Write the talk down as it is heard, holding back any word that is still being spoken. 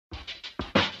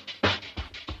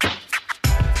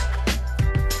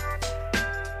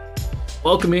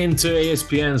Welcome into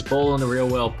ESPN's Ball on the Real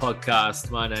World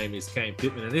podcast. My name is Kane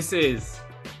Pittman, and this is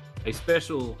a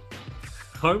special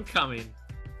homecoming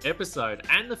episode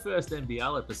and the first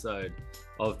NBL episode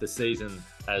of the season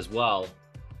as well.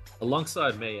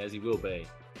 Alongside me, as he will be,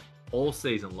 all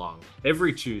season long,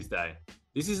 every Tuesday.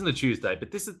 This isn't a Tuesday,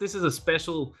 but this is a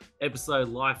special episode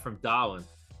live from Darwin.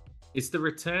 It's the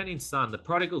returning son, the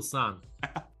prodigal son.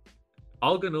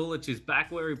 Olgun Uluc is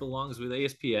back where he belongs with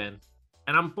ESPN.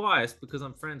 And I'm biased because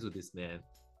I'm friends with this man.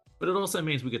 But it also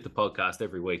means we get the podcast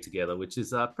every week together, which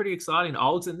is pretty exciting,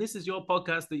 Olgs. And this is your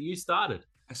podcast that you started.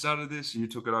 I started this, you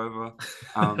took it over.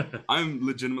 I'm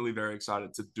legitimately very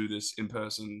excited to do this in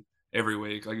person every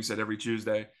week. Like you said, every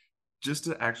Tuesday, just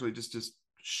to actually just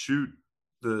shoot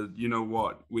the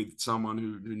you-know-what with someone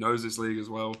who knows this league as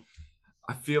well.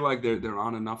 I feel like there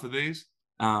aren't enough of these.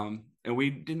 And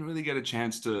we didn't really get a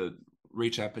chance to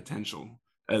reach our potential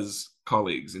as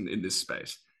colleagues in this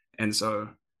space. And so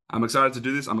I'm excited to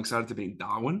do this. I'm excited to be in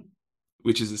Darwin,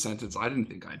 which is a sentence I didn't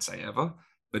think I'd say ever.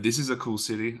 But this is a cool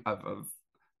city. I've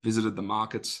visited the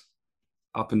markets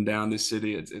up and down this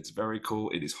city. It's very cool.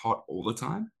 It is hot all the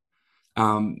time.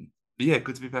 But yeah,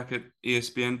 good to be back at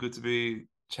ESPN. Good to be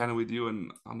chatting with you,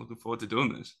 and I'm looking forward to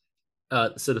doing this.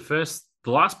 So the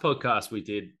last podcast we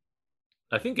did,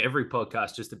 I think every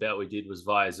podcast just about we did was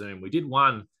via Zoom. We did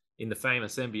one in the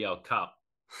famous NBL Cup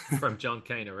from John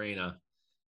Cain Arena.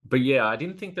 But yeah, I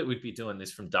didn't think that we'd be doing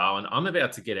this from Darwin. I'm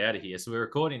about to get out of here. So we're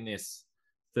recording this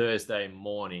Thursday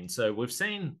morning. So we've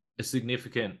seen a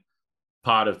significant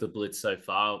part of the Blitz so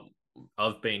far.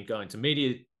 I've been going to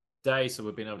media day, so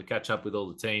we've been able to catch up with all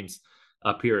the teams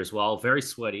up here as well. Very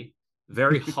sweaty,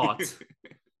 very hot.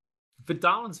 But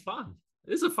Darwin's fun.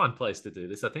 It is a fun place to do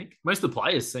this, I think. Most of the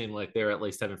players seem like they're at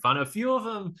least having fun. A few of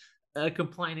them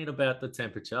complaining about the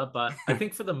temperature, but I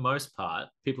think for the most part,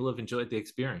 people have enjoyed the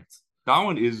experience.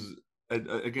 Darwin is,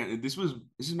 again, this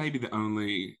is maybe the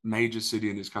only major city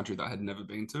in this country that I had never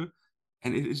been to,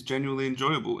 and it is genuinely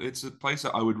enjoyable. It's a place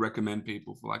that I would recommend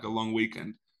people for like a long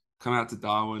weekend. Come out to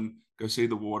Darwin, go see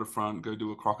the waterfront, go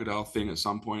do a crocodile thing at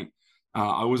some point.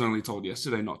 I was only told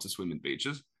yesterday not to swim in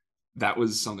beaches. That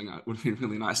was something that would be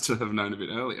really nice to have known a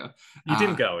bit earlier. You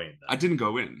didn't go in, though. I didn't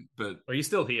go in, but... Well, you're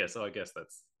still here, so I guess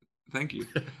that's... Thank you.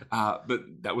 But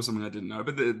that was something I didn't know.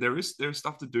 But there is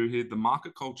stuff to do here. The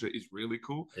market culture is really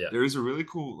cool. Yeah. There is a really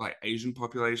cool like Asian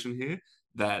population here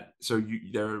there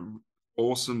are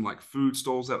awesome like food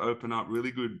stalls that open up,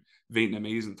 really good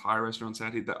Vietnamese and Thai restaurants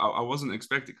out here that I wasn't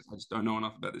expecting because I just don't know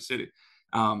enough about the city.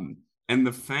 And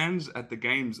the fans at the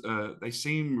games, they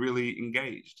seem really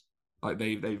engaged. Like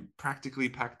they practically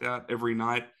packed out every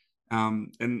night.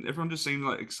 And everyone just seemed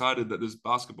like excited that there's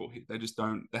basketball here. They just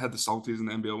don't. They had the Salties in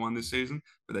the NBL 1 this season,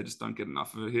 but they just don't get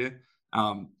enough of it here.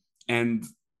 And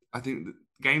I think the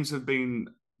games have been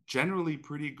generally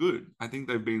pretty good. I think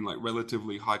they've been like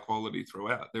relatively high quality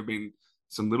throughout. There've been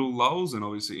some little lulls and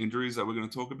obviously injuries that we're going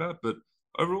to talk about, but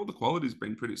overall the quality's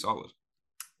been pretty solid.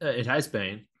 It has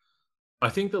been. I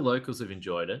think the locals have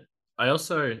enjoyed it. I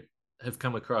also have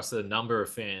come across a number of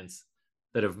fans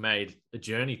that have made a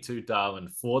journey to Darwin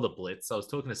for the Blitz. I was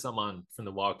talking to someone from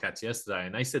the Wildcats yesterday,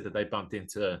 and they said that they bumped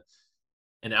into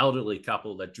an elderly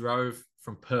couple that drove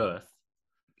from Perth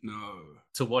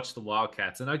to watch the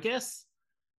Wildcats. And I guess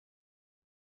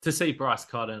to see Bryce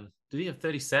Cotton, did he have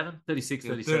 37? 36,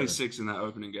 37? 36 in that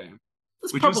opening game,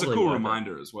 That's which was a cool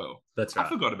reminder as well. That's right. I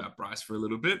forgot about Bryce for a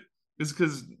little bit. It's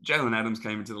because Jalen Adams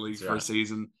came into the league for a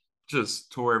season,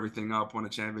 just tore everything up, won a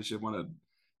championship, won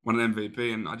an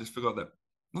MVP, and I just forgot that.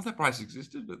 Not that Bryce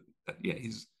existed, but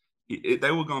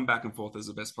they were going back and forth as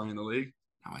the best player in the league.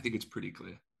 Now I think it's pretty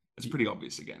clear. It's pretty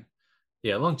obvious again.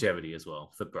 Yeah, longevity as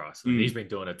well for Bryce. I mean, he's been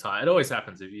doing it time. It always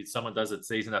happens if someone does it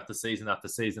season after season after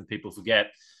season, people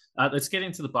forget. Let's get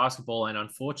into the basketball. And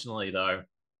unfortunately, though,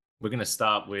 we're going to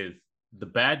start with the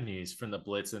bad news from the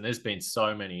Blitz. And there's been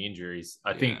so many injuries.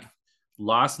 I think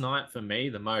last night for me,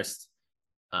 the most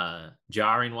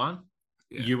jarring one.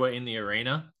 Yeah. You were in the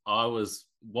arena. I was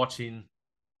watching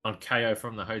on KO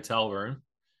from the hotel room.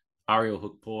 Ariel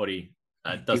Hukporti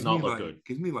does not look good.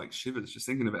 Gives me like shivers just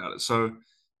thinking about it. So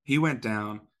he went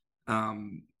down.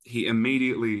 He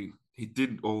immediately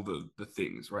did all the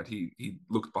things, right? He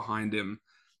looked behind him,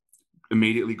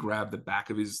 immediately grabbed the back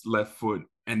of his left foot,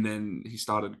 and then he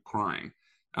started crying.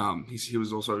 He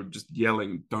was also just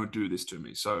yelling, "Don't do this to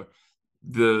me." So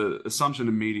the assumption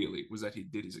immediately was that he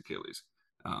did his Achilles.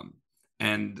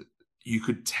 And you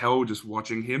could tell just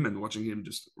watching him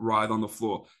just writhe on the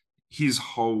floor,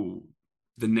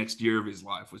 the next year of his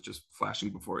life was just flashing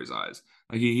before his eyes.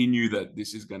 Like he knew that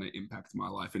this is going to impact my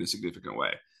life in a significant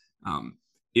way.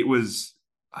 It was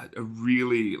a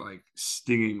really like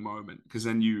stinging moment, because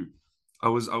then I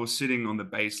was sitting on the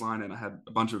baseline and I had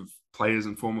a bunch of players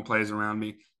and former players around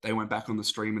me. They went back on the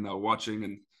stream and they were watching,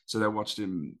 and so they watched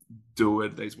him do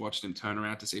it. They watched him turn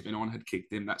around to see if anyone had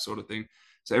kicked him, that sort of thing.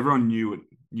 So everyone knew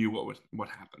what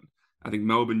happened. I think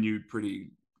Melbourne knew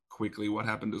pretty quickly what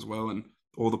happened as well, and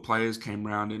all the players came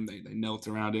around him. They knelt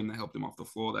around him. They helped him off the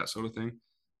floor, that sort of thing.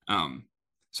 Um,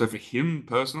 so for him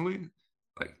personally,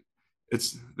 like,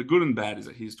 it's the good and bad is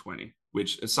that he's 20,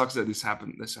 which it sucks that this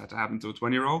happened. This had to happen to a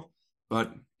 20-year-old,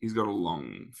 but he's got a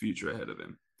long future ahead of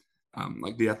him.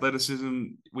 Like the athleticism,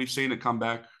 we've seen it come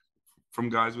back from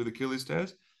guys with Achilles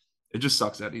tears. It just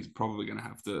sucks that he's probably going to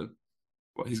have to.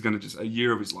 Well, he's going to just, a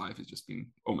year of his life has just been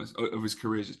almost of his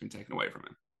career has just been taken away from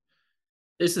him.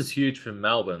 This is huge for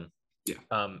Melbourne.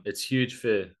 Yeah. It's huge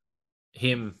for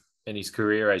him and his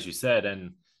career, as you said.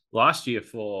 And last year,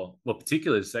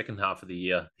 particularly the second half of the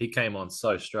year, he came on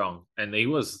so strong, and he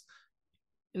was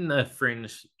in the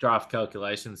fringe draft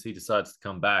calculations. He decides to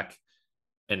come back,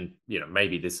 and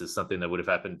maybe this is something that would have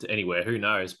happened anywhere. Who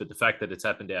knows? But the fact that it's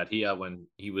happened out here when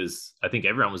he was, I think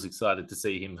everyone was excited to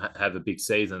see him have a big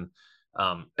season.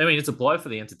 I mean, it's a blow for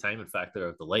the entertainment factor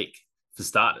of the league, for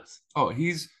starters. Oh,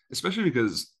 he's, especially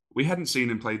because we hadn't seen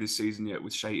him play this season yet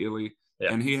with Shea Ili,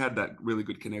 and he had that really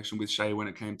good connection with Shea when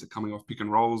it came to coming off pick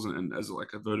and rolls and as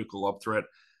like a vertical lob threat.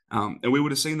 And we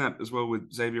would have seen that as well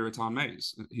with Xavier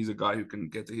Rathan-Mayes. He's a guy who can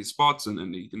get to his spots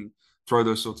and he can throw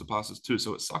those sorts of passes too.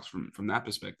 So it sucks from that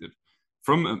perspective.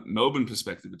 From a Melbourne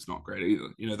perspective, it's not great either.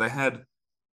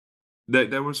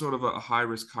 They were sort of a high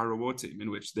risk, high reward team in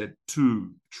which their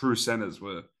two true centers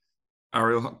were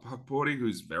Ariel Hukporti,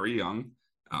 who's very young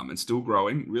and still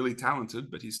growing, really talented,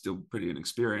 but he's still pretty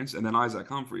inexperienced. And then Isaac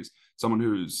Humphries, someone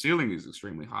whose ceiling is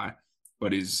extremely high,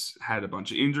 but he's had a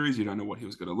bunch of injuries. You don't know what he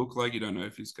was going to look like. You don't know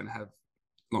if he's going to have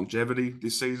longevity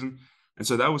this season. And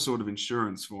so that was sort of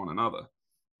insurance for one another.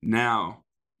 Now,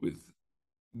 with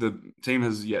the team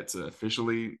has yet to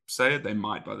officially say it. They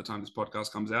might by the time this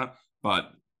podcast comes out,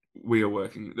 but we are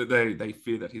working. They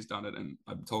fear that he's done it, and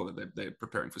I'm told that they're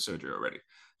preparing for surgery already.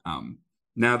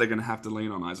 Now they're going to have to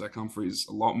lean on Isaac Humphries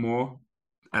a lot more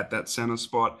at that center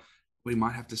spot. We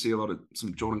might have to see a lot of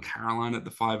some Jordan Caroline at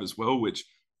the 5 as well, which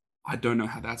I don't know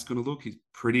how that's going to look. He's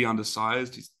pretty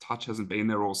undersized. His touch hasn't been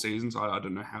there all season, so I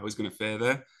don't know how he's going to fare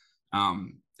there.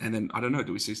 And then I don't know,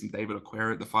 do we see some David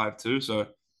Aquera at the 5 too? So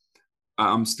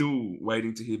I'm still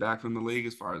waiting to hear back from the league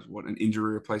as far as what an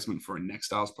injury replacement for a next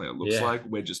stars player looks like.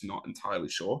 We're just not entirely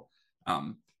sure.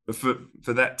 But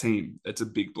for that team, it's a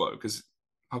big blow because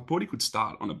Hukporti could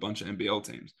start on a bunch of NBL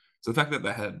teams. So the fact that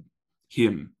they had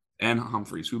him and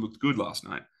Humphries, who looked good last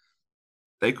night,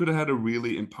 they could have had a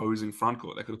really imposing front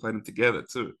court. They could have played them together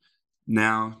too.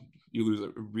 Now you lose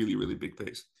a really, really big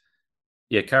piece.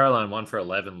 Yeah, Caroline 1 for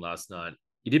 11 last night.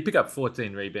 He did pick up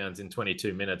 14 rebounds in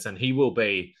 22 minutes, and he's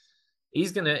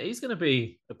gonna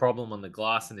be a problem on the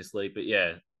glass in this league. But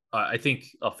yeah, I think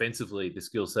offensively, the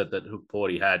skill set that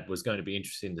Hukporti had was going to be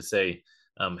interesting to see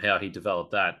how he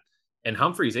developed that. And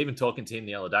Humphries, even talking to him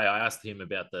the other day, I asked him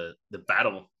about the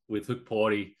battle with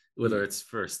Hukporti, whether it's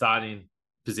for a starting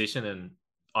position, and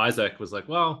Isaac was like,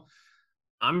 well,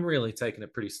 I'm really taking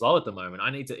it pretty slow at the moment. I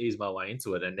need to ease my way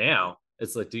into it. And now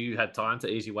it's like, do you have time to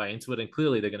ease your way into it? And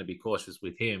clearly they're going to be cautious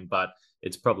with him, but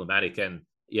it's problematic. And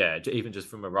yeah, even just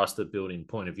from a roster building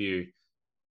point of view,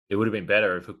 it would have been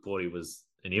better if Hukporti was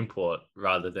an import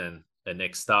rather than a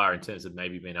next star in terms of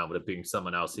maybe being able to bring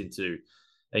someone else into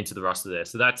the roster there.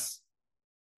 So that's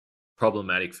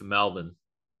problematic for Melbourne.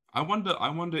 I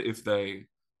wonder if they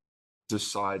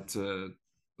decide to,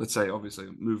 let's say, obviously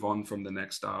move on from the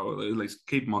next star, or at least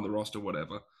keep him on the roster,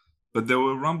 whatever. But there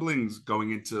were rumblings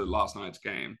going into last night's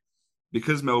game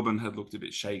because Melbourne had looked a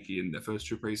bit shaky in their first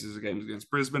 2 preseason games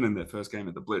against Brisbane and their first game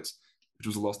at the Blitz, which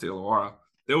was a loss to Illawarra.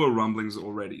 There were rumblings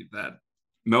already that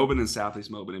Melbourne and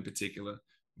Southeast Melbourne in particular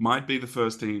might be the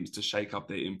first teams to shake up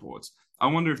their imports. I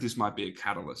wonder if this might be a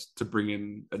catalyst to bring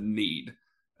in a need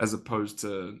as opposed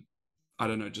to, I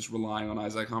don't know, just relying on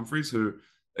Isaac Humphries, who,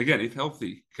 again, if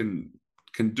healthy, can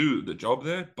do the job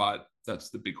there, but that's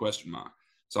the big question mark.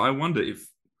 So I wonder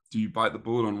do you bite the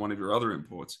bullet on one of your other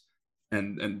imports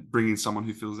and bring in someone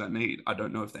who fills that need? I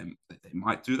don't know if they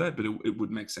might do that, but it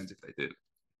would make sense if they did.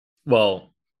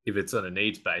 Well, if it's on a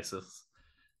needs basis,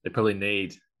 they probably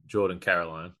need Jordan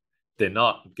Caroline. They're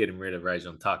not getting rid of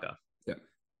Rajon Tucker. Yeah.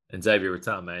 And Xavier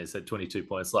Rathan-Mayes had 22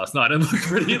 points last night and looked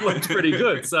pretty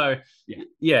good. So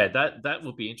yeah, that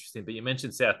will be interesting. But you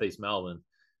mentioned Southeast Melbourne,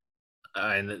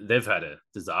 and they've had a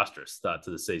disastrous start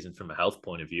to the season from a health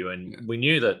point of view. And we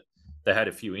knew that they had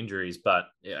a few injuries, but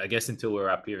I guess until we were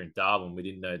up here in Darwin, we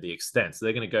didn't know the extent. So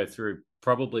they're going to go through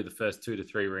probably the first 2 to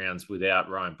 3 rounds without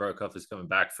Ryan Broekhoff is coming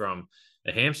back from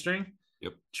a hamstring.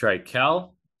 Yep. Trey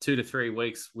Cal, 2 to 3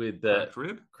 weeks with the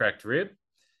cracked rib.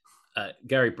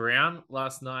 Gary Brown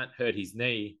last night hurt his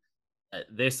knee.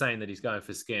 They're saying that he's going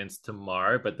for scans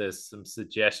tomorrow, but there's some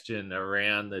suggestion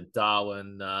around the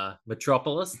Darwin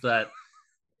metropolis that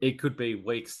it could be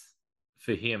weeks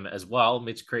for him as well.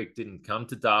 Mitch Creek didn't come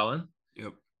to Darwin.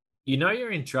 Yep. You know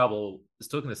you're in trouble. I was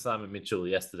talking to Simon Mitchell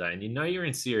yesterday, and you know you're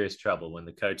in serious trouble when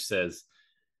the coach says,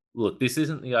 look, this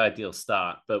isn't the ideal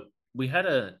start, but we had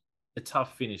a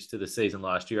tough finish to the season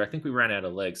last year. I think we ran out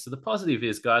of legs. So the positive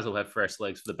is guys will have fresh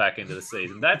legs for the back end of the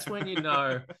season. That's when you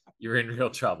know you're in real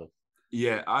trouble.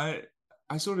 Yeah,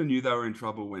 I sort of knew they were in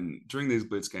trouble when during these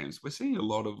blitz games, we're seeing a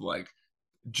lot of like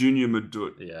Junior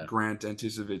Madut, Grant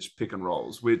Anticevic pick and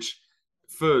rolls, which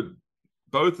for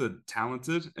both are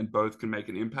talented and both can make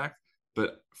an impact.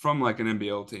 But from like an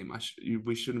NBL team,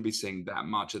 we shouldn't be seeing that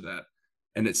much of that.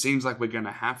 And it seems like we're going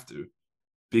to have to,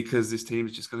 because this team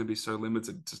is just going to be so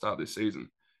limited to start this season.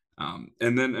 And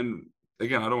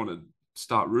again, I don't want to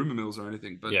start rumor mills or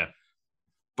anything, but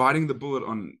biting the bullet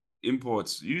on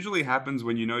imports usually happens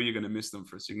when you know you're going to miss them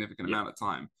for a significant amount of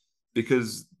time,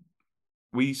 because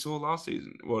we saw last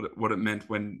season what it meant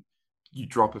when you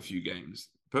drop a few games.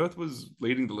 Perth was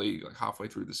leading the league like halfway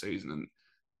through the season, and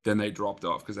then they dropped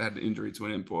off because they had an injury to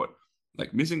an import.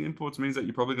 Like, missing imports means that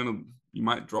you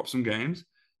might drop some games,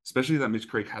 especially that Mitch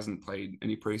Creek hasn't played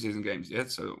any preseason games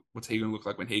yet. So what's he going to look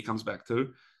like when he comes back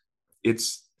too?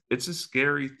 It's a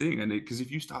scary thing, and because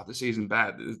if you start the season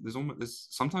bad, there's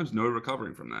sometimes no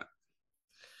recovering from that.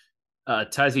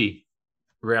 Tassie,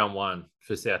 round 1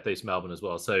 for Southeast Melbourne as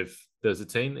well. So if there's a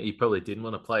team that you probably didn't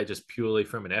want to play just purely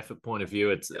from an effort point of view,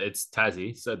 it's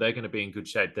Tassie. So they're going to be in good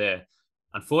shape there.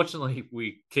 Unfortunately,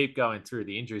 we keep going through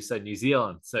the injuries. So New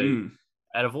Zealand. So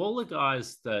out of all the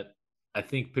guys that I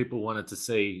think people wanted to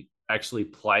see actually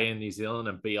play in New Zealand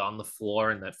and be on the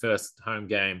floor in that first home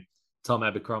game, Tom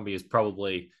Abercrombie is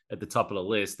probably at the top of the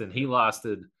list, and he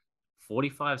lasted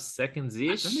 45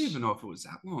 seconds-ish. I don't even know if it was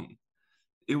that long.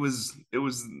 It was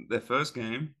their first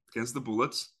game against the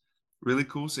Bullets. Really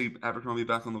cool to see Abercrombie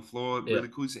back on the floor. Really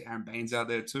cool to see Aaron Baines out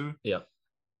there too. Yeah.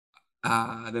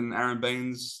 Then Aaron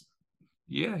Baines,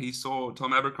 he saw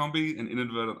Tom Abercrombie, an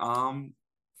inadvertent arm,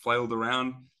 flailed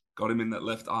around, got him in that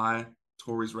left eye,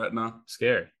 tore his retina.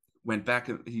 Scary. Went back,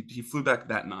 he flew back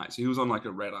that night. So he was on like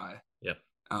a red eye. Yep.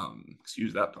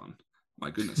 Excuse that pun. My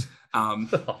goodness.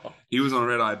 He was on a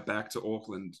red eye back to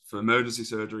Auckland for emergency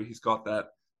surgery. He's got that.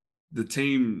 The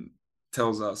team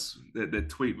tells us that their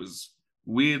tweet was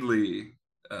weirdly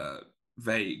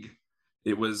vague.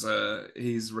 It was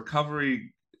his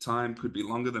recovery time could be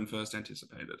longer than first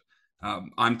anticipated.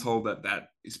 I'm told that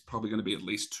is probably going to be at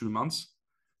least 2 months,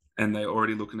 and they're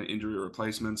already looking at injury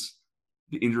replacements.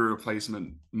 The injury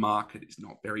replacement market is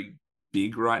not very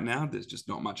big right now. There's just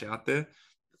not much out there.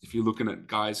 If you're looking at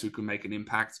guys who can make an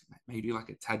impact, maybe like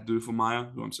a Tad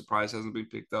Dufelmeyer, who I'm surprised hasn't been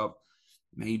picked up,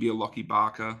 maybe a Lockie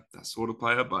Barker, that sort of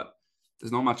player, but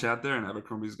there's not much out there, and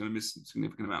Abercrombie is going to miss a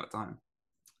significant amount of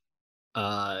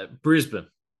time. Brisbane.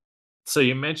 So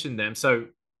you mentioned them. So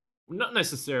not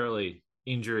necessarily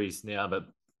injuries now, but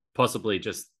possibly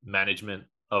just management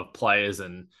of players.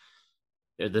 And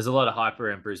there's a lot of hype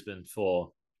around Brisbane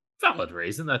for valid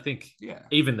reason. I think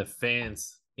even the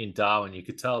fans in Darwin, you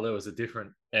could tell there was a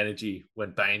different energy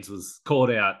when Baines was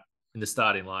called out in the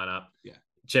starting lineup. Yeah.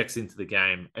 Checks into the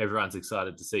game. Everyone's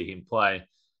excited to see him play.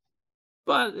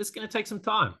 But it's going to take some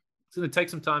time. It's going to take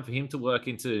some time for him to work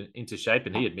into shape.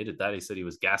 And he admitted that. He said he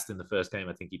was gassed in the first game.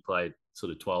 I think he played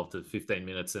sort of 12 to 15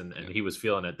 minutes and he was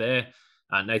feeling it there.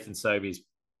 Nathan Sobey's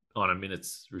on a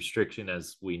minutes restriction,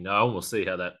 as we know. We'll see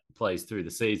how that plays through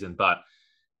the season. But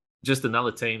just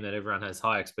another team that everyone has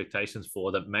high expectations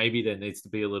for, that maybe there needs to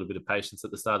be a little bit of patience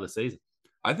at the start of the season.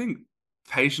 I think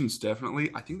patience,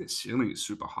 definitely. I think their ceiling is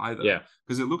super high, though. Yeah.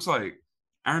 Because it looks like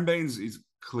Aaron Baines is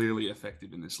clearly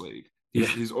effective in this league.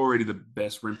 He's already the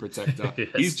best rim protector.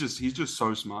 Yes. He's just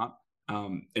so smart.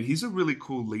 And he's a really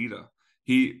cool leader.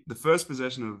 The first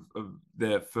possession of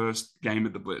their first game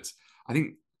at the Blitz, I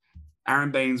think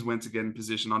Aaron Baines went to get in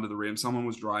position under the rim. Someone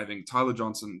was driving. Tyler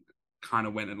Johnson kind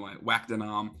of went and like whacked an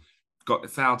arm,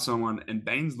 fouled someone, and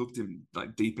Baines looked him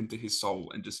like deep into his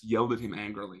soul and just yelled at him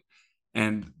angrily.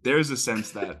 And there's a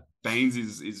sense that Baines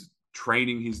is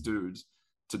training his dudes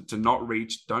to not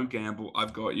reach, don't gamble,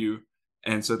 I've got you.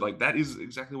 And so like that is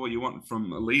exactly what you want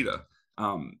from a leader.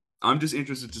 I'm just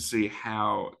interested to see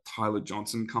how Tyler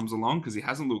Johnson comes along, because he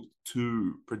hasn't looked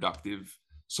too productive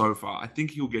so far. I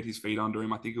think he'll get his feet under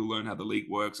him. I think he'll learn how the league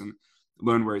works. And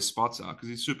learn where his spots are because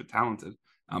he's super talented.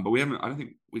 But I don't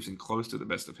think we've seen close to the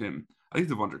best of him. I think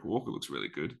Devondrick Walker looks really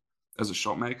good as a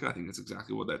shot maker. I think that's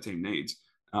exactly what that team needs.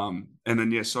 And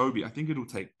then, Sobey, I think it'll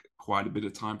take quite a bit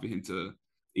of time for him to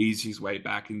ease his way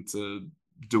back into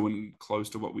doing close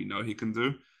to what we know he can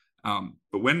do.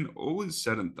 But when all is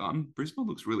said and done, Brisbane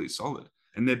looks really solid.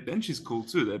 And their bench is cool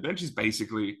too. Their bench is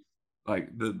basically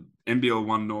like the NBL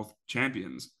 1 North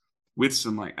champions with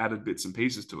some like added bits and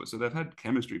pieces to it. So they've had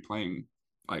chemistry playing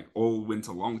like all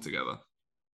winter long together.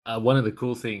 One of the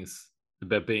cool things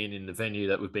about being in the venue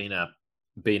that we've been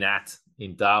at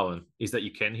in Darwin is that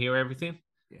you can hear everything.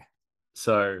 Yeah.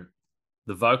 So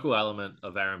the vocal element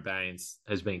of Aaron Baines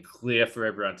has been clear for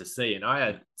everyone to see. And I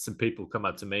had some people come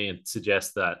up to me and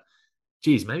suggest that,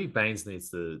 geez, maybe Baines needs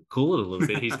to cool it a little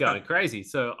bit. He's going crazy.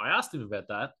 So I asked him about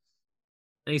that.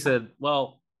 And he said,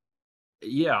 well,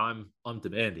 yeah, I'm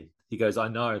demanding. He goes, I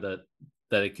know that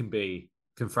it can be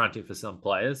confronting for some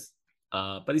players.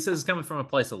 But he says it's coming from a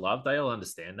place of love. They all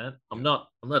understand that. I'm not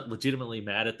legitimately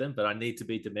mad at them, but I need to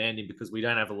be demanding because we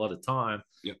don't have a lot of time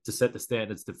to set the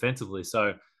standards defensively.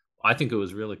 So I think it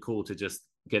was really cool to just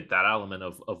get that element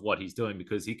of what he's doing,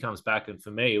 because he comes back, and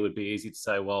for me, it would be easy to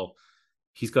say, well,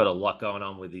 he's got a lot going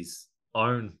on with his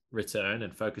own return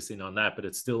and focusing on that, but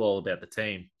it's still all about the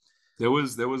team. There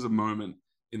was a moment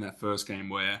in that first game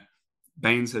where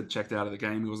Baines had checked out of the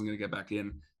game. He wasn't going to get back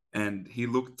in. And he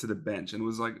looked to the bench and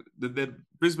was like, the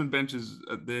Brisbane benches,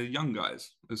 they're young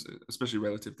guys, especially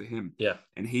relative to him. Yeah.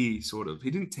 And he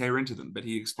didn't tear into them, but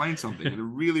he explained something in a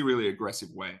really, really aggressive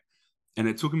way. And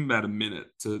it took him about a minute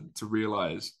to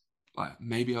realize, like,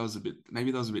 maybe that was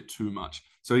a bit too much.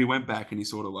 So he went back and he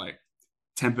sort of like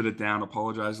tempered it down,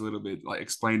 apologized a little bit, like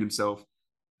explained himself.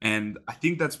 And I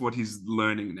think that's what he's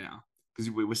learning now, because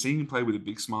we're seeing him play with a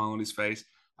big smile on his face.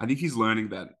 I think he's learning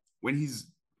that when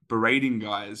he's berating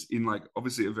guys in like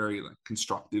obviously a very like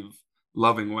constructive,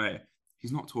 loving way,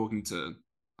 he's not talking to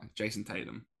like Jason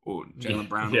Tatum or Jaylen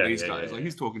Brown or these guys. Like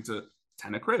he's talking to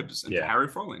Tanner Krebs and Harry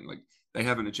Froling. Like they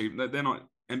haven't achieved, they're not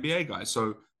NBA guys.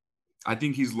 So I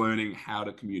think he's learning how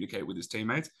to communicate with his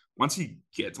teammates. Once he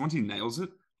nails it,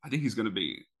 I think he's going to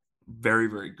be very,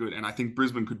 very good. And I think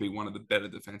Brisbane could be one of the better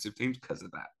defensive teams because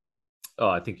of that. Oh,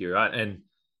 I think you're right. And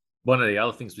one of the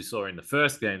other things we saw in the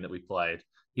first game that we played,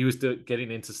 he was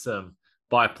getting into some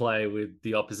byplay with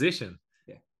the opposition.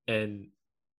 Yeah. And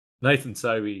Nathan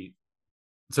Sobey,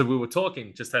 so we were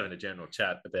talking, just having a general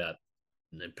chat about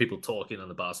people talking on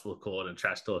the basketball court and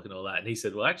trash talking and all that. And he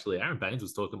said, well, actually, Aaron Baines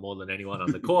was talking more than anyone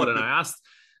on the court. And I asked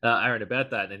Aaron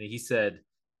about that. And he said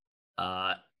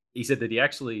that he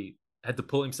actually had to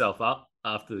pull himself up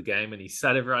after the game, and he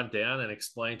sat everyone down and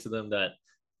explained to them that,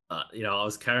 I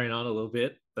was carrying on a little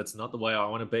bit. That's not the way I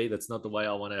want to be. That's not the way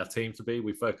I want our team to be.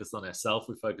 We focus on ourselves.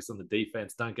 We focus on the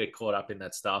defense. Don't get caught up in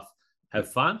that stuff.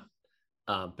 Have fun.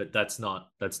 But that's not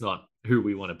who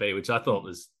we want to be, which I thought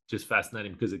was just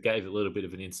fascinating, because it gave a little bit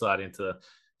of an insight into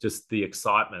just the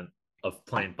excitement of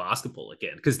playing basketball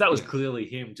again. Because that was clearly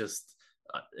him, just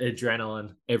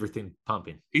adrenaline, everything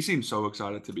pumping. He seemed so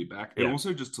excited to be back. And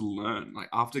also just to learn, like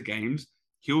after games,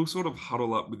 he'll sort of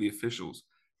huddle up with the officials.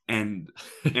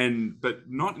 But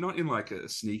not in like a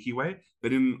sneaky way,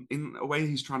 but in a way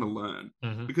he's trying to learn,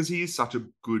 because he is such a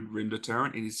good rim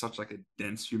deterrent and he's such like a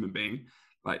dense human being.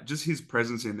 Like just his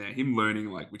presence in there, him learning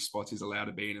like which spots he's allowed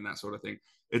to be in and that sort of thing.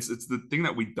 It's the thing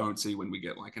that we don't see when we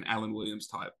get like an Alan Williams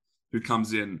type who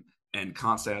comes in and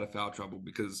can't stay out of foul trouble,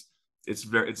 because it's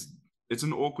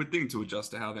an awkward thing to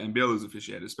adjust to how the NBL is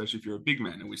officiated, especially if you're a big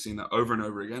man. And we've seen that over and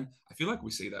over again. I feel like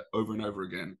we see that over and over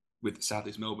again with the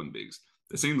Southeast Melbourne bigs.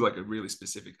 It seems like a really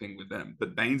specific thing with them.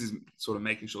 But Baines is sort of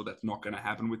making sure that's not going to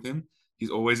happen with him. He's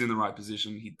always in the right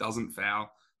position. He doesn't foul.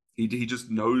 He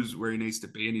just knows where he needs to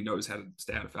be, and he knows how to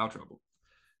stay out of foul trouble.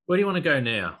 Where do you want to go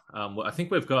now? Well, I think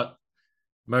we've got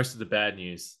most of the bad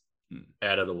news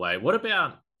out of the way. What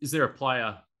about, is there a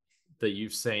player that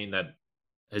you've seen that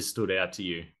has stood out to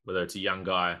you, whether it's a young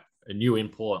guy, a new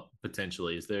import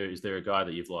potentially? Is there a guy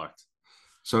that you've liked?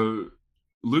 So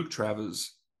Luke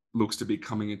Travers looks to be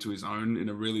coming into his own in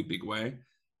a really big way.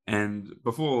 And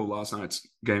before last night's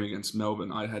game against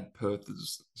Melbourne, I had Perth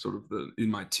as sort of in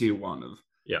my tier one of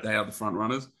they are the front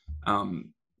runners.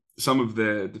 Some of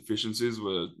their deficiencies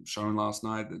were shown last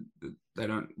night, that they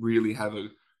don't really have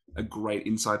a great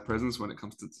inside presence when it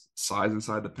comes to size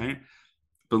inside the paint.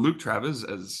 But Luke Travers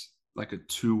as like a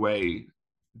two-way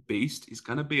beast is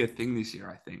going to be a thing this year,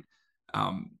 I think.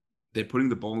 They're putting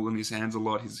the ball in his hands a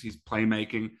lot. He's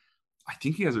playmaking. I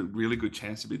think he has a really good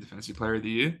chance to be Defensive Player of the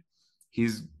Year.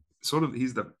 He's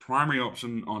the primary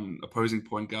option on opposing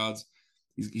point guards.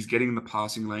 He's getting in the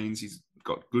passing lanes. He's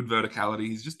got good verticality.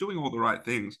 He's just doing all the right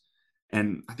things.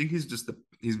 And I think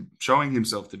he's showing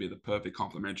himself to be the perfect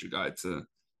complementary guy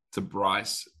to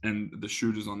Bryce and the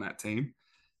shooters on that team.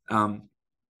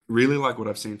 Really like what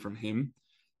I've seen from him.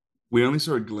 We only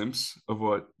saw a glimpse of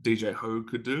what DJ Hogue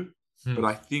could do, but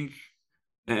I think,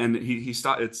 and he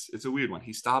started. It's a weird one.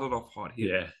 He started off hot.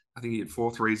 I think he had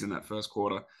 4 threes in that first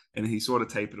quarter, and he sort of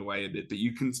tapered away a bit. But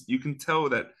you can tell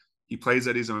that he plays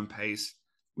at his own pace,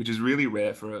 which is really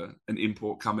rare for an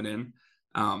import coming in.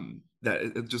 That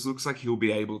it just looks like he'll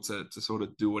be able to sort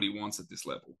of do what he wants at this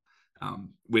level.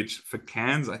 Which for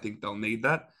Cairns, I think they'll need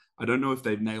that. I don't know if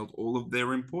they've nailed all of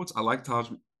their imports. I like Taj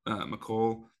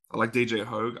McCall. I like DJ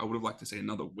Hogue. I would have liked to see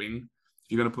another wing.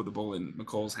 If you're going to put the ball in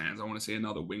McCall's hands, I want to see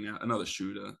another winger, another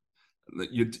shooter,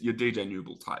 your DJ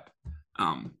Newble type.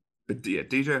 But yeah,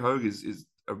 DJ Hogue is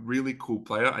a really cool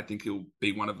player. I think he'll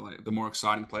be one of the more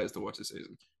exciting players to watch this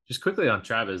season. Just quickly on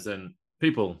Travers and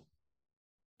people.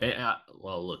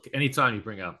 Well, look, anytime you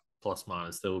bring up plus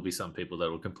minus, there will be some people that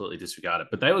will completely disregard it.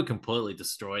 But they were completely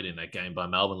destroyed in that game by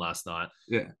Melbourne last night.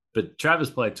 Yeah. But Travers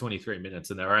played 23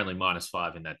 minutes and they were only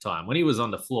 -5 in that time. When he was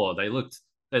on the floor, they looked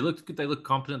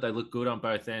competent. They looked good on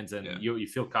both ends, and you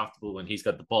feel comfortable when he's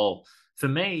got the ball. For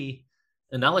me,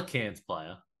 another Cairns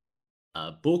player,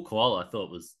 Bull Koala, I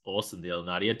thought was awesome the other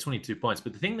night. He had 22 points.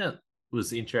 But the thing that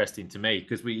was interesting to me,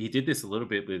 because he did this a little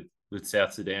bit with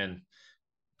South Sudan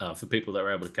for people that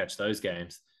were able to catch those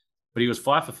games, but he was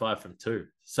 5 for 5 from 2.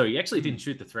 So he actually didn't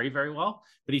shoot the 3 very well,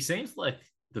 but he seems like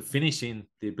the finishing,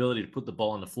 the ability to put the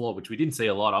ball on the floor, which we didn't see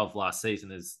a lot of last season,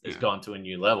 has gone to a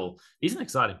new level. He's an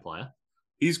exciting player.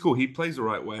 He's cool. He plays the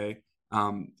right way.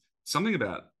 Something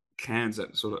about Cairns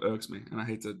that sort of irks me, and I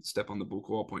hate to step on the Bull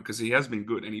Koala point because he has been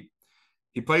good, and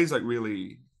he plays like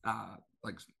really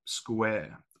like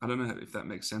square. I don't know if that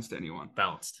makes sense to anyone.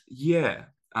 Balanced. Yeah.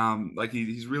 Like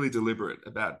he's really deliberate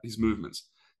about his movements.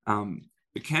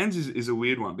 But Cairns is a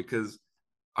weird one because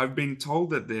I've been told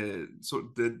that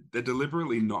they're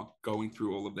deliberately not going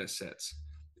through all of their sets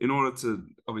in order to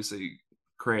obviously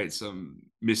create some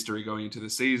mystery going into the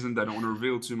season. They don't want to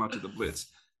reveal too much of the blitz,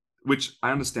 which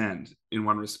I understand in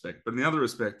one respect. But in the other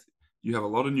respect, you have a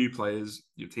lot of new players.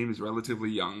 Your team is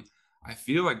relatively young. I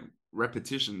feel like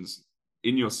repetitions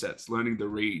in your sets, learning the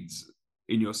reads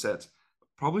in your sets,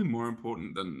 probably more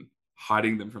important than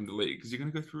hiding them from the league because you're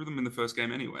going to go through them in the first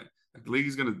game anyway. Like the league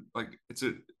is going to it's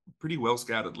a pretty well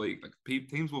scouted league. Like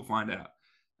teams will find out.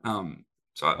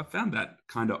 So I found that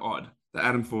kind of odd that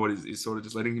Adam Ford is sort of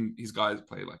just letting his guys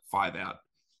play like 5 out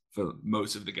for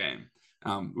most of the game,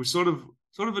 which sort of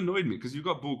annoyed me because you've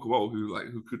got Bull Koala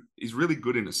he's really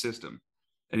good in a system,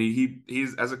 and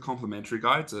he's as a complimentary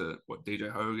guy to what DJ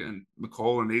Hogue and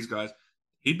McCall and these guys,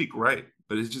 he'd be great.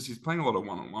 But it's just he's playing a lot of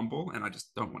one-on-one ball, and I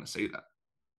just don't want to see that.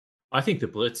 I think the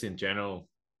blitz in general,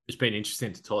 it's been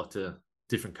interesting to talk to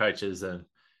different coaches, and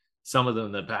some of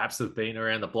them that perhaps have been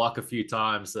around the block a few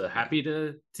times are happy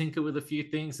to tinker with a few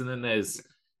things. And then there's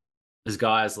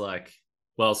guys like,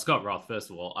 well, Scott Roth, first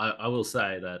of all, I will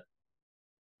say that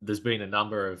there's been a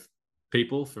number of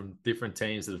people from different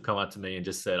teams that have come up to me and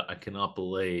just said, I cannot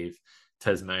believe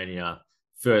Tasmania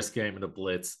first game of the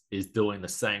blitz is doing the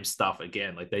same stuff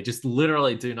again. Like they just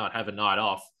literally do not have a night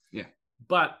off. Yeah.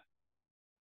 But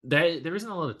there isn't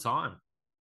a lot of time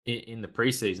in the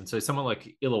preseason. So someone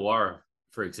like Illawarra,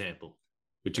 for example,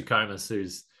 with Jacomas,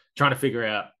 who's trying to figure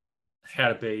out how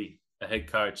to be a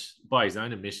head coach by his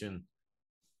own admission,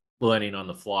 learning on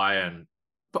the fly,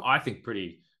 but I think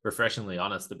pretty refreshingly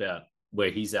honest about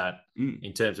where he's at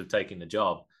in terms of taking the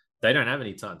job. They don't have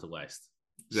any time to waste.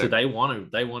 Exactly. So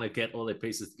they want to get all their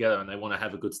pieces together and they want to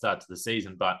have a good start to the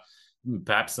season. But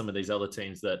perhaps some of these other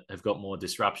teams that have got more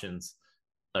disruptions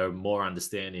are more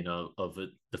understanding of it,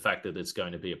 the fact that it's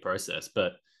going to be a process.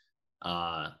 But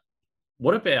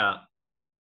what about,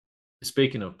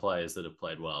 speaking of players that have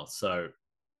played well, so,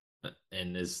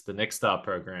 and there's the Next Star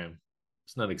program,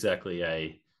 it's not exactly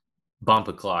a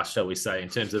bumper class, shall we say, in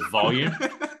terms of volume.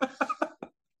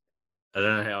 I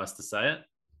don't know how else to say it.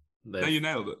 No, you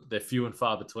nailed it. They're few and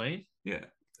far between. Yeah.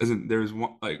 There is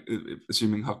one, like,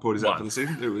 assuming Huckport is out for the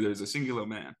season, there's a singular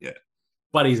man. Yeah.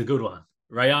 But he's a good one.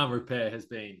 Rayan Rupert has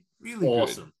been really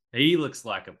awesome. Good. He looks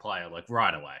like a player, like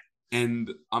right away. And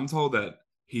I'm told that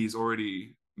he's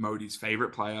already Modi's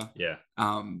favorite player. Yeah.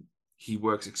 He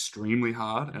works extremely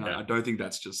hard, and I don't think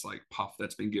that's just like puff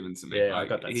that's been given to me. Yeah, I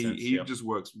got that sense. He just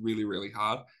works really, really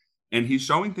hard, and he's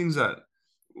showing things that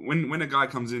when a guy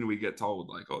comes in, we get told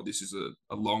like, oh, this is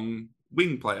a long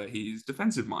wing player. He's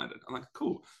defensive minded. I'm like,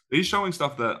 cool. But he's showing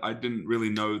stuff that I didn't really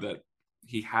know that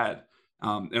he had.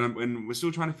 And we're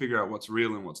still trying to figure out what's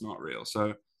real and what's not real.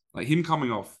 So like him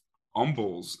coming off on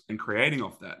balls and creating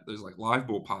off that, there's like live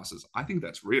ball passes. I think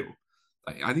that's real.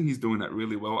 I think he's doing that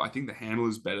really well. I think the handle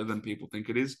is better than people think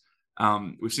it is.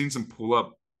 We've seen some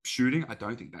pull-up shooting. I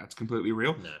don't think that's completely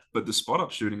real, No. but the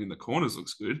spot-up shooting in the corners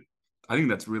looks good. I think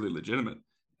that's really legitimate.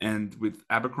 And with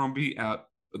Abercrombie out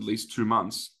at least 2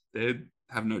 months, they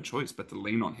have no choice but to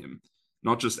lean on him,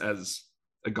 not just as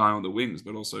a guy on the wings,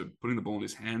 but also putting the ball in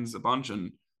his hands a bunch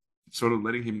and sort of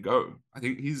letting him go. I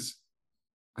think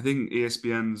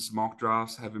ESPN's mock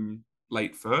drafts have him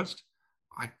late first.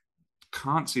 I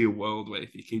can't see a world where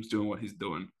if he keeps doing what he's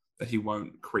doing, that he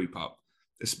won't creep up,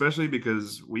 especially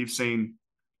because we've seen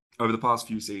over the past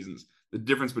few seasons the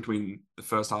difference between the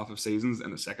first half of seasons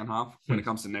and the second half when it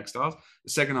comes to next stars. The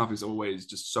second half is always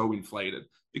just so inflated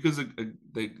because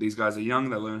these guys are young,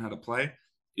 they learn how to play.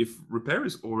 If Rupert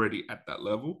is already at that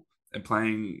level and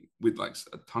playing with like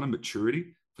a ton of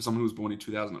maturity for someone who was born in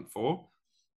 2004,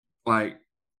 like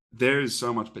there is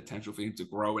so much potential for him to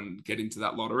grow and get into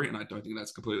that lottery. And I don't think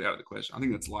that's completely out of the question. I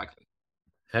think that's likely.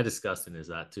 How disgusting is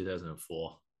that?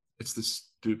 2004. It's the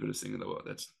stupidest thing in the world.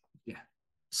 Yeah.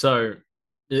 So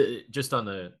just on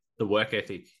the work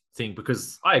ethic thing,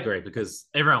 because I agree, because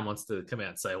everyone wants to come out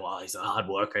and say, well, he's a hard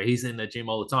worker. He's in the gym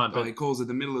all the time. But he calls it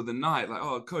the middle of the night. Like,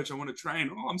 oh, coach, I want to train.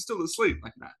 Oh, I'm still asleep.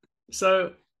 Like that.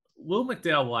 So Will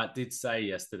McDowell White did say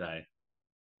yesterday,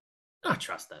 I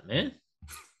trust that man.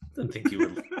 Don't think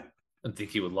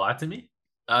he would lie to me.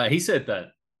 He said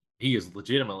that he is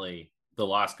legitimately the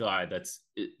last guy that's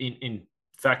in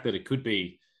fact that it could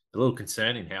be a little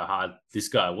concerning how hard this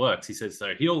guy works. He says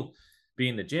so he'll be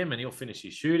in the gym and he'll finish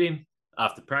his shooting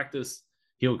after practice.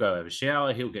 He'll go have a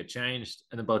shower, he'll get changed,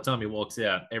 and then by the time he walks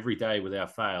out every day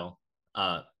without fail,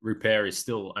 Rupert is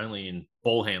still only in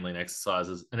ball handling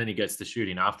exercises, and then he gets to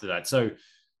shooting after that. So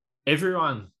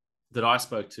everyone that I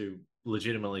spoke to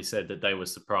legitimately said that they were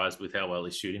surprised with how well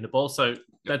he's shooting the ball. So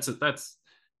that's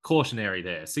cautionary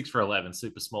there. 6 for 11,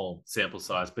 super small sample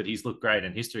size, but he's looked great.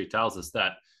 And history tells us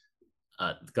that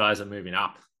guys are moving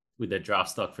up with their draft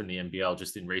stock from the NBL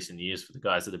just in recent years for the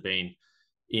guys that have been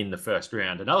in the first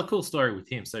round. Another cool story with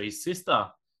him. So his sister,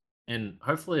 and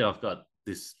hopefully I've got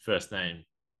this first name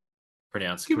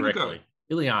pronounced correctly.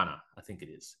 Ileana, I think it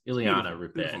is. Ileana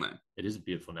Rupert. It is a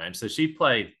beautiful name. So she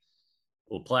played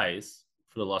or plays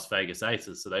for the Las Vegas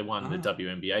Aces. So they won the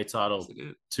WNBA title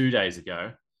 2 days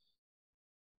ago.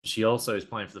 She also is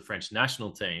playing for the French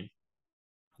national team.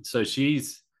 So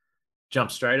she's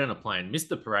jumped straight on a plane, missed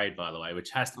the parade, by the way,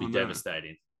 which has to be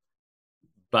devastating.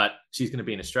 But she's going to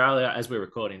be in Australia. As we're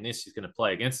recording this, she's going to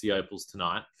play against the Opals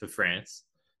tonight for France.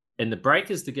 And the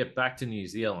break is to get back to New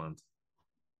Zealand.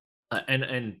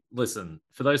 And listen,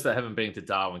 for those that haven't been to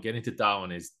Darwin, getting to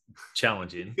Darwin is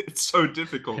challenging. It's so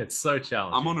difficult. It's so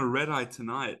challenging. I'm on a red eye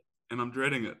tonight, and I'm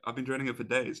dreading it. I've been dreading it for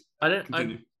days. I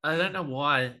don't know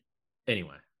why.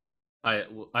 Anyway,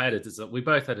 we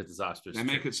both had a disastrous. They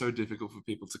make it so difficult for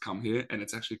people to come here, and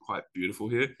it's actually quite beautiful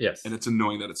here. Yes, and it's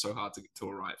annoying that it's so hard to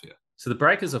arrive here. So the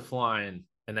Breakers are flying,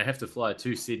 and they have to fly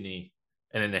to Sydney,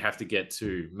 and then they have to get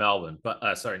to Melbourne. But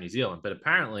New Zealand. But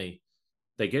apparently,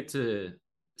 they get to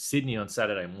Sydney on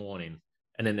Saturday morning,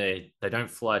 and then they don't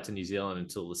fly to New Zealand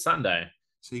until the Sunday.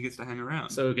 So he gets to hang around.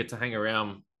 So he'll get to hang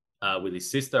around with his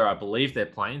sister. I believe they're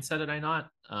playing Saturday night.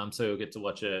 So he'll get to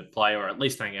watch her play or at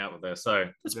least hang out with her. So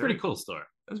that's a pretty cool story.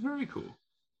 That's very cool.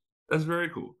 That's very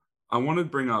cool. I want to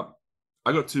bring up,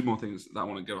 I got 2 more things that I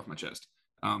want to get off my chest.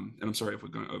 And I'm sorry if we're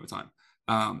going over time.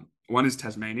 One is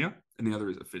Tasmania and the other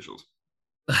is officials.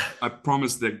 I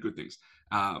promise they're good things.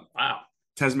 Wow.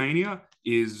 Tasmania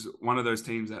is one of those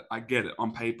teams that I get it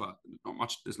on paper.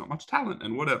 There's not much talent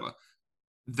and whatever.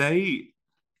 I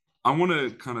want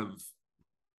to kind of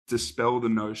dispel the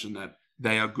notion that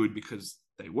they are good because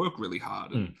they work really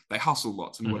hard and they hustle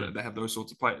lots and whatever. They have those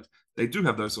sorts of players. They do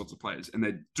have those sorts of players and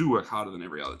they do work harder than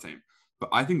every other team. But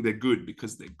I think they're good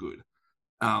because they're good.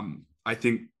 I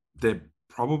think they're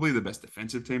probably the best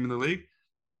defensive team in the league.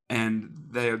 And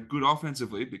they are good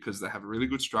offensively because they have a really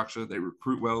good structure. They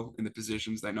recruit well in the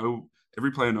positions. They know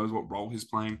every player knows what role he's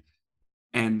playing.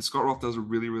 And Scott Roth does a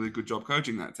really, really good job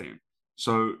coaching that team.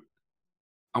 So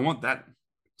I want that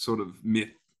sort of myth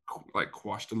like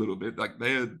quashed a little bit. Like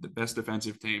they are the best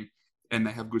defensive team and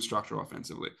they have good structure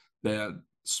offensively. They are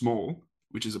small,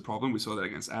 which is a problem. We saw that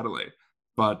against Adelaide.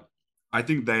 But I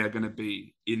think they are going to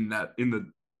be in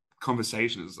the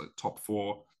conversation as like top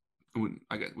 4.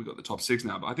 I guess we got the top 6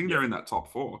 now, but I think they're in that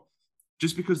top 4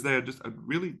 just because they're just a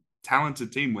really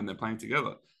talented team when they're playing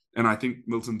together. And I think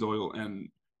Milton Doyle and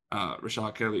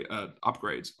Rashard Kelly are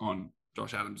upgrades on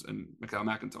Josh Adams and Mikhail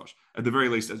McIntosh, at the very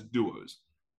least as duos.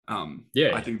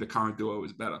 I think the current duo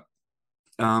is better.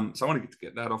 So I want to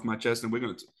get that off my chest, and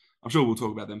I'm sure we'll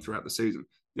talk about them throughout the season.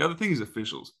 The other thing is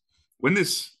officials. When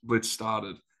this blitz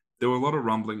started, there were a lot of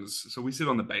rumblings. So we sit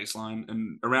on the baseline,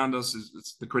 and around us is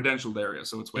it's the credentialed area.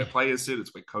 So it's where players sit,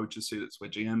 it's where coaches sit, it's where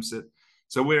GMs sit.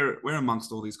 So we're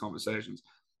amongst all these conversations.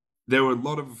 There were a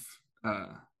lot of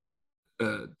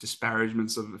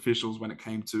disparagements of officials when it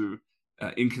came to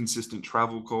inconsistent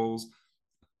travel calls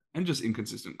and just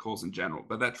inconsistent calls in general.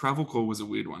 But that travel call was a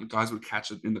weird one. Guys would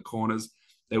catch it in the corners.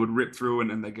 They would rip through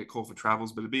and they'd get called for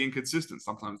travels, but it'd be inconsistent.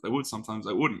 Sometimes they would, sometimes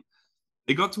they wouldn't.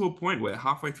 It got to a point where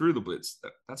halfway through the blitz,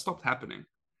 that stopped happening.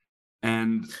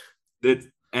 And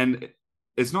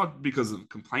it's not because of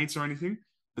complaints or anything,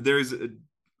 but there is a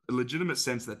legitimate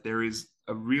sense that there is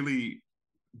a really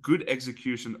good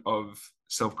execution of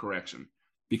self-correction.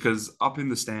 Because up in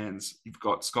the stands, you've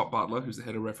got Scott Butler, who's the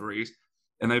head of referees,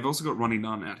 and they've also got Ronnie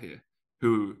Nunn out here,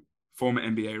 who former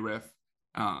NBA ref.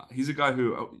 He's a guy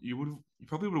who you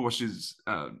probably would have watched his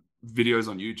videos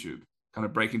on YouTube, kind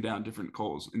of breaking down different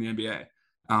calls in the NBA.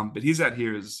 But he's out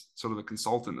here as sort of a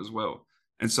consultant as well.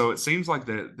 And so it seems like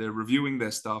they're reviewing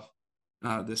their stuff,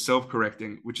 they're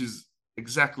self-correcting, which is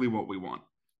exactly what we want.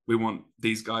 We want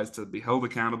these guys to be held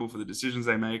accountable for the decisions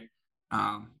they make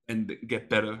and get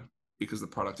better because the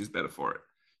product is better for it.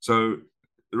 So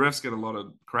the refs get a lot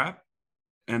of crap,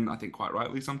 and I think quite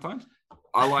rightly sometimes.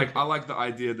 I like the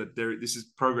idea that this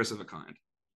is progress of a kind.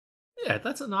 Yeah,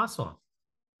 that's a nice one.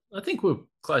 I think we're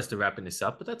close to wrapping this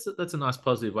up, but that's a nice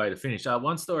positive way to finish.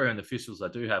 One story on officials I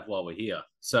do have while we're here.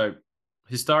 So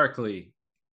historically,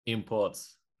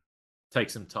 imports take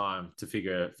some time to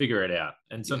figure it out,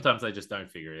 and sometimes they just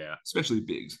don't figure it out. Especially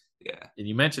bigs. Yeah. And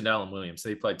you mentioned Alan Williams.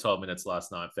 He played 12 minutes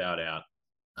last night, fouled out.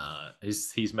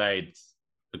 He's made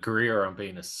a career on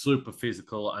being a super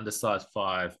physical, undersized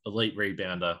 5, elite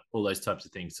rebounder, all those types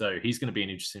of things. So he's going to be an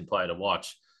interesting player to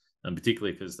watch, and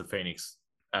particularly because the Phoenix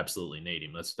absolutely need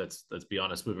him. Let's be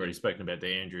honest. We've already spoken about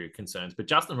the Andrew concerns, but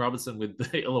Justin Robertson with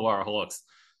the Illawarra Hawks,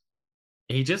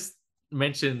 he just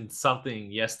mentioned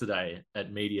something yesterday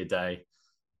at Media Day.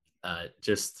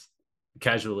 Just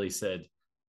casually said,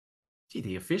 "Gee,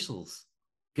 the officials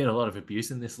get a lot of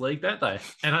abuse in this league, don't they?"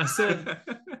 And I said,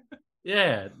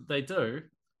 "Yeah, they do."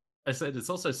 I said, "It's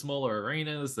also smaller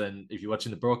arenas, and if you're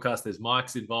watching the broadcast, there's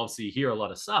mics involved, so you hear a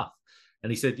lot of stuff."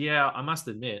 And he said, "Yeah, I must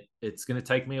admit, it's going to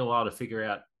take me a while to figure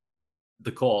out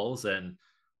the calls. And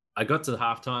I got to the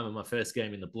halftime of my first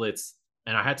game in the Blitz,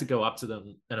 and I had to go up to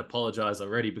them and apologize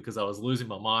already because I was losing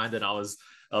my mind and I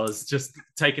was just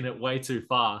taking it way too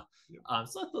far." Yep.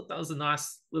 So I thought that was a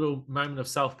nice little moment of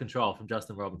self-control from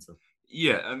Justin Robinson.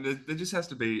 Yeah, and there just has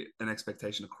to be an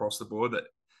expectation across the board that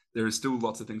there is still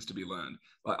lots of things to be learned.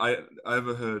 Like I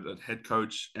overheard a head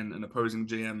coach and an opposing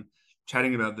GM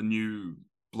chatting about the new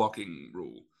blocking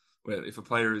rule, where if a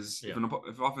player is if an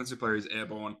offensive player is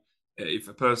airborne, if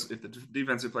the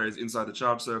defensive player is inside the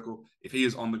charge circle, if he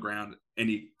is on the ground,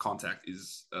 any contact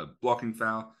is a blocking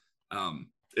foul.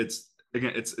 It's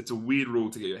a weird rule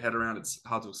to get your head around. It's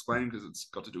hard to explain because it's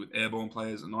got to do with airborne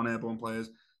players and non-airborne players.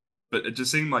 But it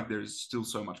just seemed like there's still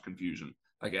so much confusion.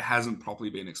 Like it hasn't properly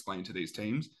been explained to these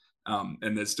teams.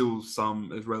 And there's still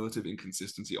some relative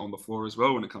inconsistency on the floor as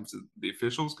well when it comes to the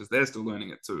officials because they're still learning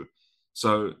it too.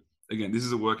 So again, this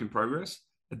is a work in progress.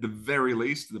 At the very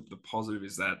least, the positive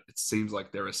is that it seems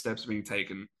like there are steps being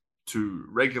taken to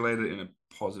regulate it in a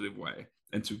positive way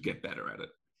and to get better at it,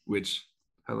 which,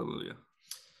 hallelujah.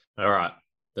 All right.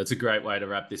 That's a great way to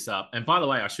wrap this up. And by the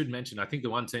way, I should mention, I think the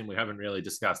one team we haven't really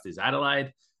discussed is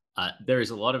Adelaide. There is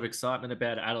a lot of excitement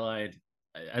about Adelaide.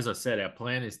 As I said, our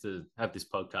plan is to have this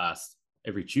podcast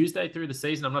every Tuesday through the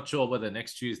season. I'm not sure whether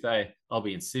next Tuesday I'll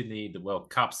be in Sydney. The World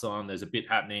Cup's on. There's a bit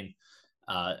happening.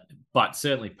 But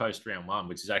certainly post round 1,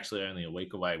 which is actually only a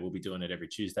week away, we'll be doing it every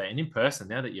Tuesday. And in person,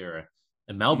 now that you're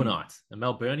a Melbourneite, a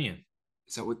Melburnian.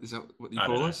 Is that what you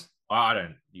call us? I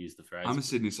don't use the phrase. I'm a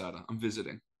Sydney-sider. I'm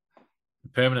visiting.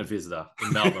 Permanent visitor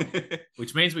in Melbourne,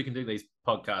 which means we can do these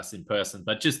podcasts in person.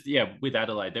 But just, with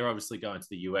Adelaide, they're obviously going to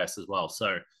the US as well.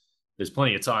 So there's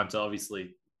plenty of time to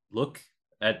obviously look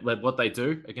at what they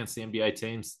do against the NBA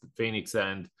teams, Phoenix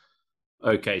and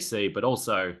OKC, but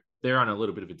also they're on a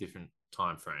little bit of a different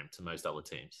time frame to most other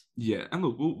teams. Yeah, and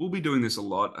look, we'll be doing this a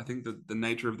lot. I think that the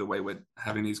nature of the way we're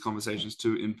having these conversations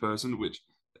too in person, which,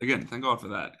 again, thank God for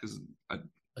that, because I'm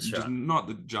just not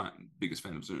the biggest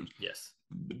fan of Zooms. Yes.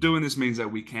 But doing this means that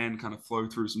we can kind of flow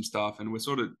through some stuff, and we're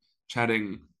sort of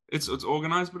chatting. It's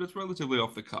organized, but it's relatively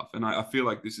off the cuff, and I feel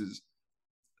like this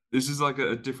is like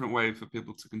a different way for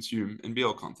people to consume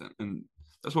NBL content, and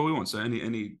that's what we want. So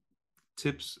any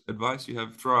tips, advice you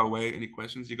have, throw our way. Any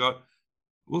questions you got,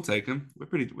 we'll take them. We're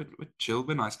chill.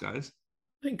 We're nice guys.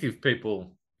 I think if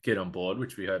people get on board,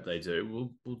 which we hope they do,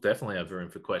 we'll definitely have room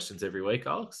for questions every week,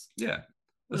 Alex. Yeah,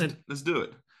 let's do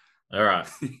it. All right,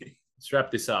 let's wrap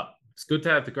this up. It's good to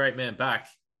have the great man back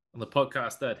on the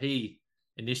podcast that he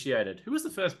initiated. Who was the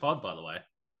first pod, by the way?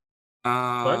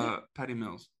 Paddy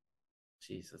Mills.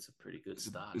 Jeez, that's a pretty good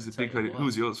start. Is it big? Who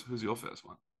was yours? Who's your first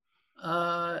one?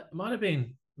 Might have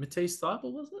been Matisse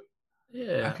Thibel, was it?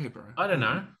 Yeah. Okay, bro. I don't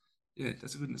know. Yeah,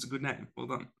 that's a good name. Well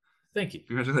done. Thank you.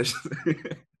 Congratulations.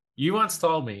 You once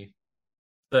told me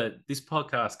that this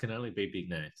podcast can only be big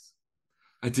names.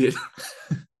 I did.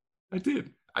 I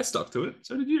did. I stuck to it.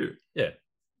 So did you. Yeah,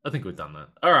 I think we've done that.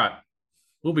 All right.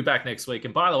 We'll be back next week.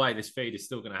 And by the way, this feed is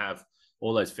still going to have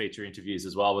all those feature interviews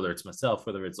as well, whether it's myself,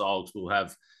 whether it's Olgs, we'll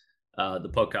have the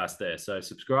podcast there. So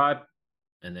subscribe.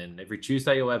 And then every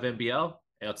Tuesday you'll have NBL.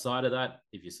 Outside of that,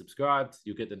 if you're subscribed,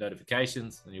 you'll get the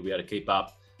notifications and you'll be able to keep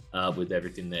up with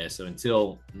everything there. So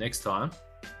until next time,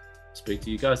 speak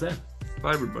to you guys then.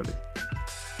 Bye, everybody.